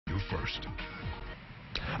first.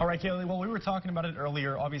 All right, Kaylee, well, we were talking about it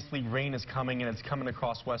earlier. Obviously, rain is coming, and it's coming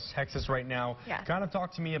across West Texas right now. Yes. Kind of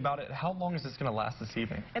talk to me about it. How long is this going to last this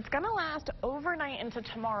evening? It's going to last overnight into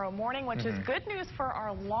tomorrow morning, which is good news for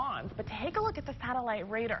our lawns. But take a look at the satellite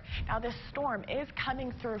radar. Now, this storm is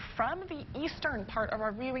coming through from the eastern part of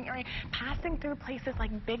our viewing area, passing through places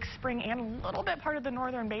like Big Spring and a little bit part of the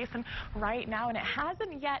northern basin right now. And it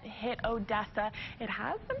hasn't yet hit Odessa. It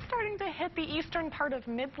has been starting to hit the eastern part of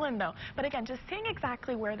Midland, though. But again, just seeing exactly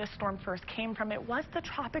where this storm first came from, it was the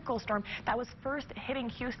tropical storm that was first hitting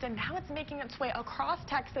Houston. Now it's making its way across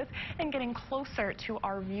Texas and getting closer to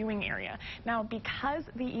our viewing area. Now, because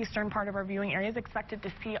the eastern part of our viewing area is expected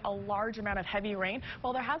to see a large amount of heavy rain,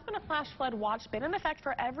 well, there has been a flash flood watch been in effect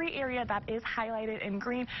for every area that is highlighted in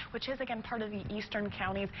green, which is again part of the eastern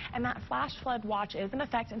counties, and that flash flood watch is in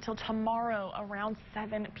effect until tomorrow around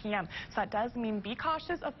 7 p.m. So that does mean be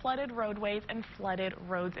cautious of flooded roadways and flooded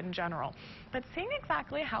roads in general. But seeing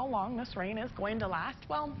exactly how long this rain is going to last,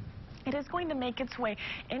 well, it is going to make its way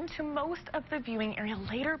into most of the viewing area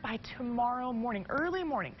later by tomorrow morning, early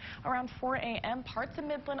morning, around 4 a.m. Parts of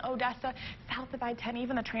Midland, Odessa, south of I-10,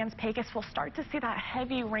 even the Trans-Pecos will start to see that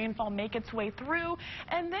heavy rainfall make its way through.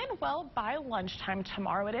 And then, well, by lunchtime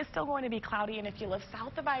tomorrow, it is still going to be cloudy. And if you live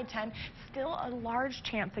south of I-10, still a large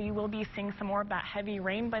chance that you will be seeing some more of that heavy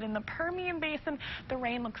rain. But in the Permian Basin, the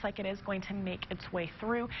rain looks like it is going to make its way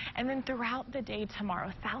through. And then throughout the day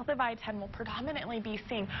tomorrow, south of I-10 will predominantly be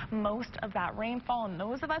seeing most of that rainfall, and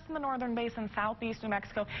those of us in the northern basin, southeast New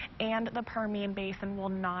Mexico, and the Permian Basin will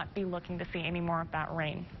not be looking to see any more of that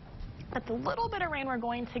rain. But the little bit of rain we're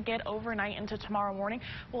going to get overnight into tomorrow morning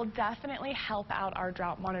will definitely help out our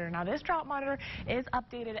drought monitor. Now, this drought monitor is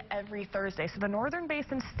updated every Thursday. So the northern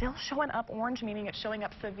basin still showing up orange, meaning it's showing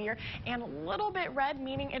up severe, and a little bit red,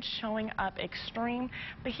 meaning it's showing up extreme.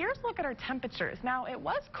 But here's a look at our temperatures. Now, it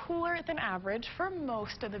was cooler than average for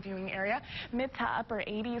most of the viewing area, mid to upper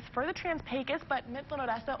 80s for the Trans-Pecos, but Midland,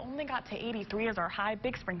 Odessa only got to 83 as our high,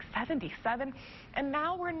 Big Spring 77. And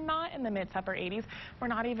now we're not in the mid to upper 80s. We're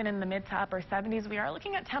not even in the mid to upper 70s. We are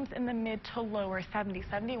looking at temps in the mid to lower 70s.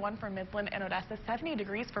 71 for Midland and Odessa, 70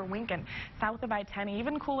 degrees for Winkin. South of I-10,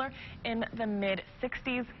 even cooler in the mid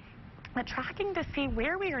 60s. But tracking to see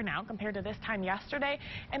where we are now compared to this time yesterday,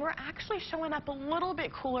 and we're actually showing up a little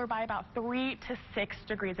bit cooler by about 3 to 6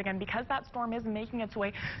 degrees. Again, because that storm is making its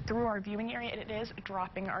way through our viewing area, it is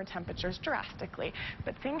dropping our temperatures drastically.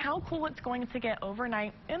 But seeing how cool it's going to get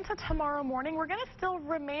overnight into tomorrow morning, we're going to still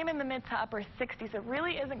remain in the mid to upper 60s. It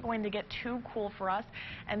really isn't going to get too cool for us.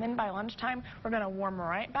 And then by lunchtime, we're going to warm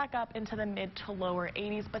right back up into the mid to lower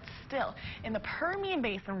 80s. But still, in the Permian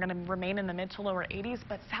Basin, we're going to remain in the mid to lower 80s.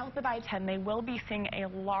 But south of I-10, they will be seeing a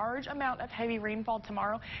large amount of heavy rainfall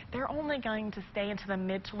tomorrow. They're only going to stay into the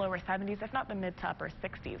mid to lower 70s, if not the mid to upper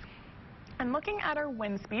 60s. And looking at our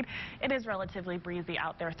wind speed, it is relatively breezy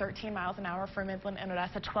out there. 13 miles an hour for Midland and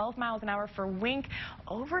Odessa, 12 miles an hour for Wink.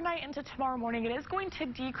 Overnight into tomorrow morning, it is going to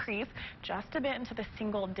decrease just a bit into the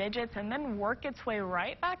single digits and then work its way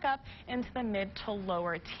right back up into the mid to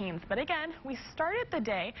lower teens. But again, we started the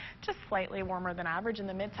day just slightly warmer than average in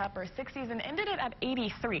the mid to upper 60s and ended it at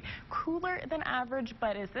 83. Cooler than average,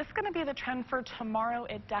 but is this going to be the trend for tomorrow?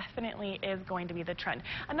 It definitely is going to be the trend.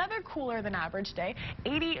 Another cooler than average day,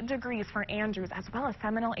 80 degrees for Andrews, as well as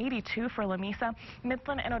Seminole, 82 for Lamesa.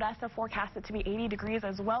 Midland and Odessa forecasted to be 80 degrees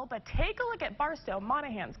as well. But take a look at Barstow,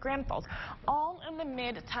 Monahans, Grand Falls, all in the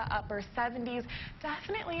mid to upper 70s.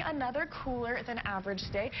 Definitely another cooler than average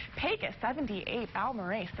day. Pecos, 78,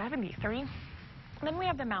 Balmorhea, 73. And then we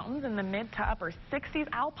have the mountains in the mid to upper 60s.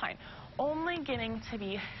 Alpine only getting to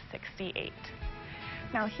be 68.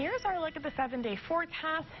 Now here's our look at the 7-day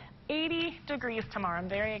forecast. 80 degrees tomorrow. I'm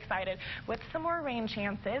very excited with some more rain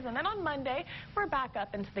chances. And then on Monday, we're back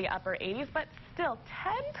up into the upper 80s, but still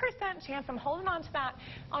 10% chance. I'm holding on to that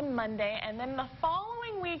on Monday. And then the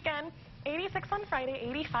following weekend, 86 on Friday,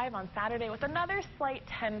 85 on Saturday with another slight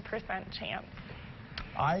 10% chance.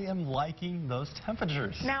 I am liking those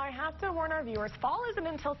temperatures. Now, I have to warn our viewers, fall isn't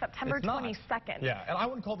until September 22nd. Yeah, and I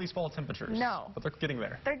wouldn't call these fall temperatures. No. But they're getting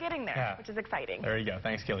there. They're getting there, Yeah. which is exciting. There you go.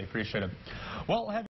 Thanks, Kelly. Appreciate it. Well,